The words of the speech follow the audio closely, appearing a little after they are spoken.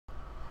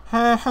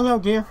Hello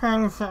dear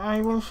friends,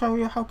 I will show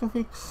you how to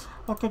fix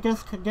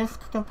Autodesk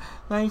Desktop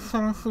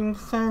Licensing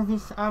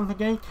Service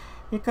Update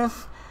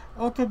because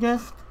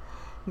Autodesk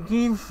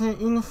gives the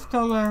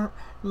installer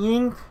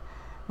link,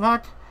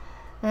 but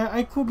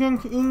I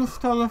couldn't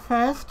install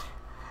fast,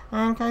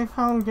 and I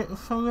found a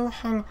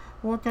solution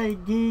what I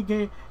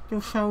did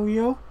to show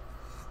you.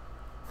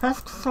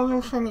 First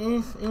solution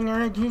is in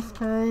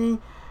registry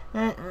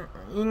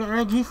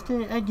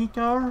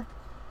editor,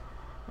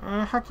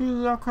 Happy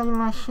local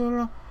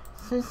machine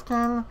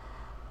system,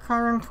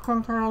 current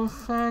control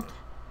set,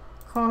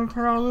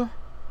 control,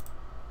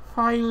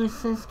 file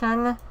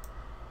system.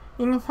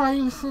 In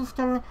file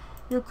system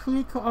you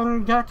click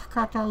on that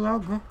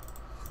catalog,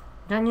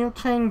 then you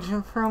change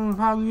from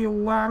value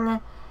 1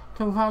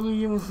 to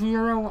value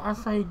 0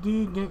 as I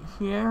did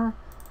here.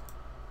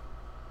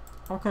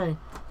 Okay,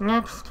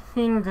 next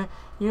thing,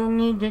 you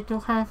need to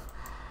have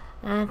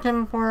a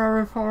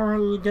temporary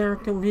folder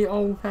to be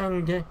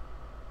opened,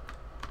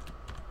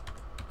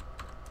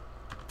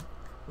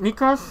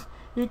 because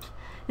it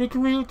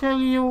will tell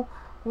you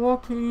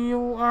what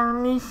you are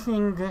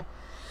missing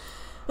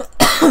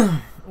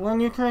when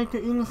you try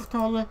to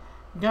install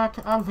that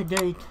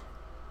update,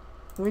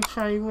 which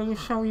I will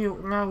show you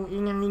now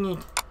in a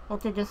minute.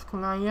 Autodesk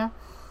Maya.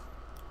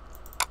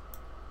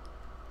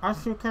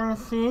 As you can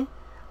see,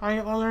 I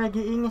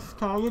already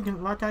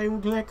installed, but I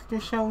would like to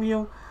show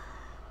you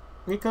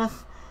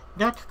because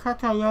that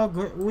catalog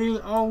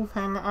will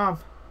open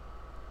up.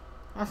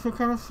 As you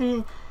can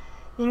see,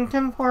 in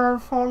temporary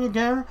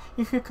folder,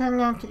 if you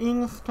cannot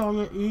install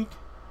it,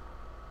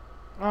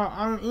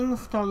 I'm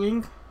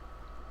installing.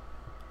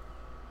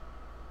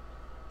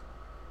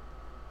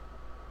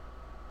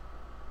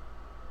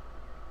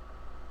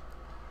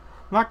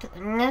 But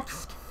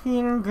next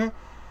thing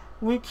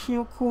which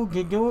you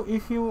could do,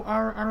 if you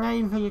are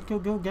unable to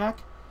do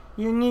that,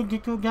 you need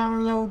to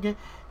download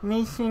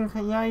missing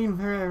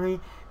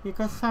library,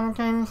 because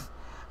sometimes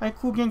I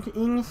couldn't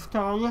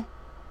install.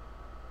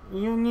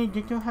 You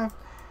need to have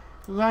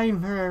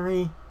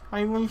library.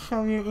 I will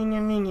show you in a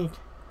minute.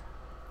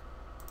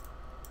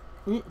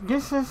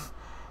 This is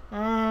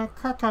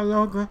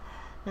catalog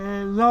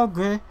log,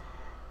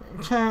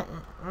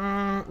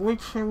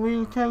 which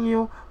will tell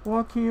you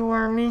what you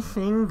are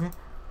missing.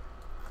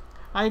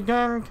 I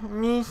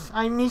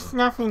miss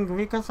nothing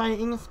because I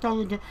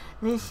installed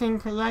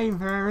missing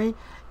library.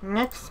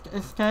 Next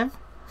step,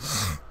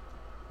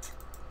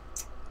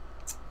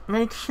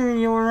 make sure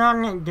you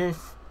run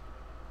this.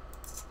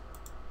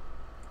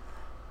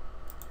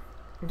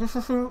 This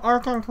is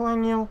important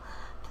when you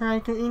try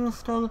to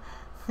install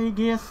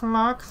 3ds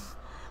Max.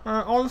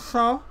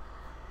 Also,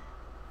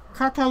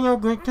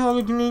 catalog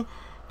told me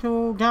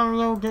to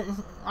download the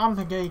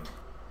update.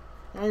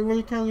 I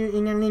will tell you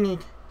in a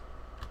minute.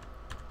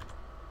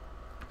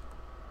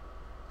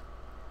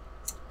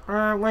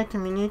 Wait a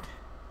minute.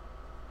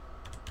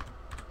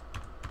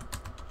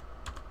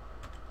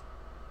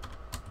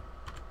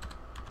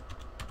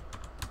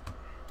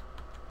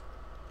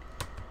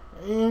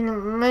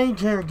 In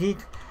Major Gig,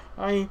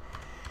 I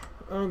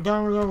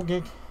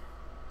downloaded.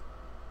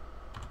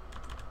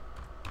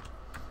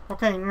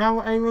 Okay, now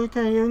I will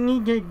tell you,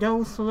 need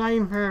those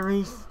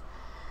libraries,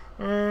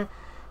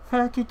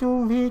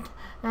 32-bit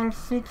and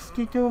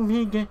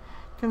 62-bit,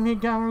 to be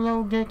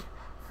downloaded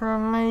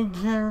from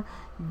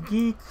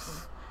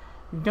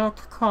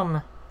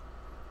majorgeeks.com,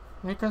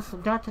 because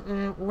that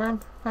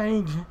web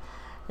page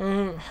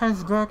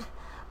has got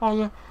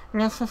all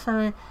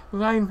necessary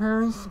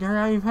libraries,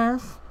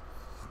 drivers.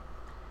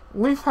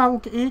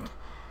 Without it,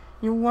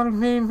 you won't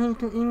be able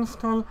to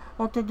install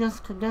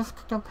Autodesk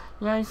Desktop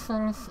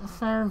License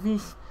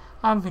Service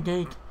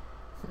Update,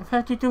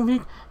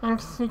 32-bit and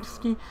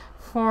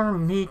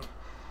 64-bit.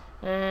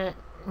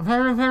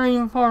 Very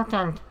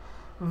important,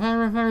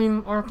 very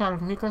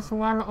important, because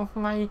one of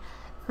my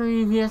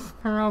previous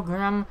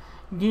program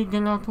did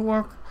not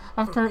work.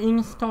 After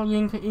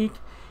installing it,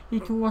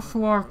 it was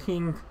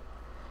working.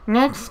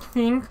 Next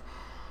thing,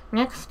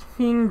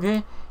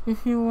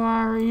 if you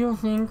are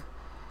using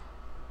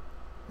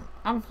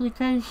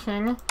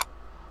application,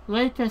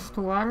 latest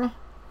one,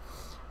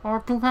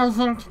 or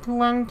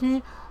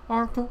 2020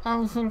 or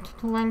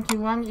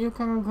 2021, you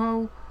can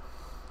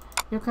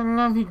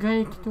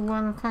navigate to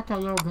one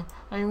catalog.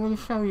 I will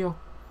show you.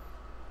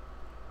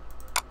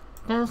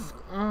 There's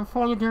a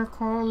folder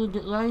called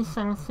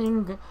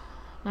licensing,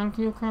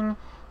 and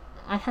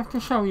I have to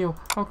show you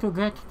how to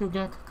get to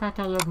that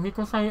catalog,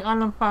 because I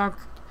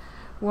unpacked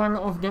one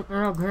of the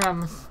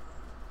programs.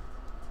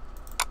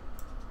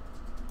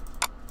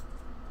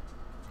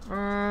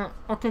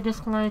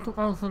 Autodesk Maya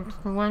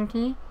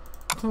 2020,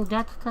 to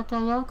that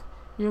catalog,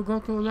 you go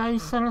to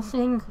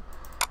licensing,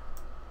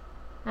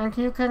 and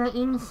you can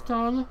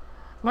install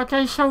what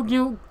I showed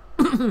you.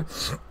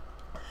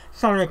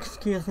 Sorry,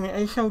 excuse me,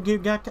 I showed you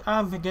that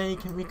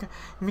update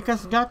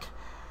because that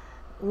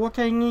what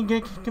I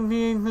needed to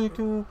be able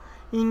to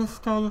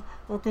install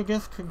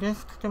Autodesk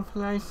Desktop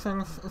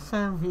License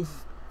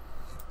Service.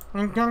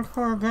 And don't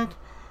forget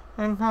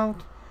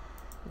about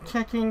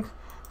checking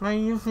by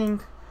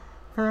using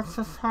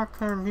process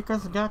hacker,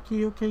 because that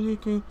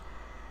utility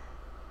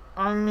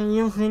I'm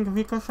using,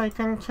 because I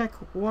can check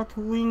what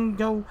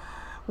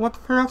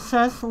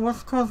process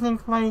was causing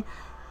my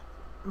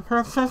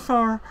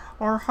processor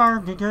or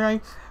hard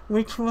drive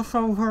which was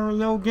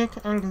overloaded,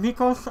 and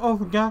because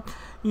of that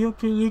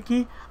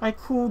utility I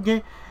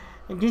could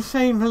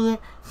disable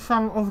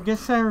some of the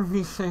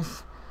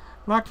services.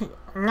 But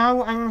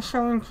now I'm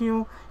showing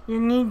you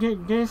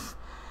need this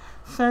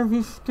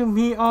service to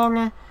be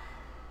on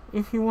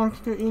if you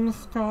want to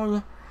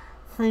install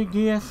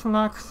 3ds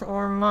Max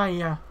or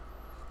Maya.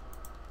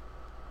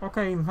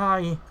 Okay,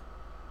 bye.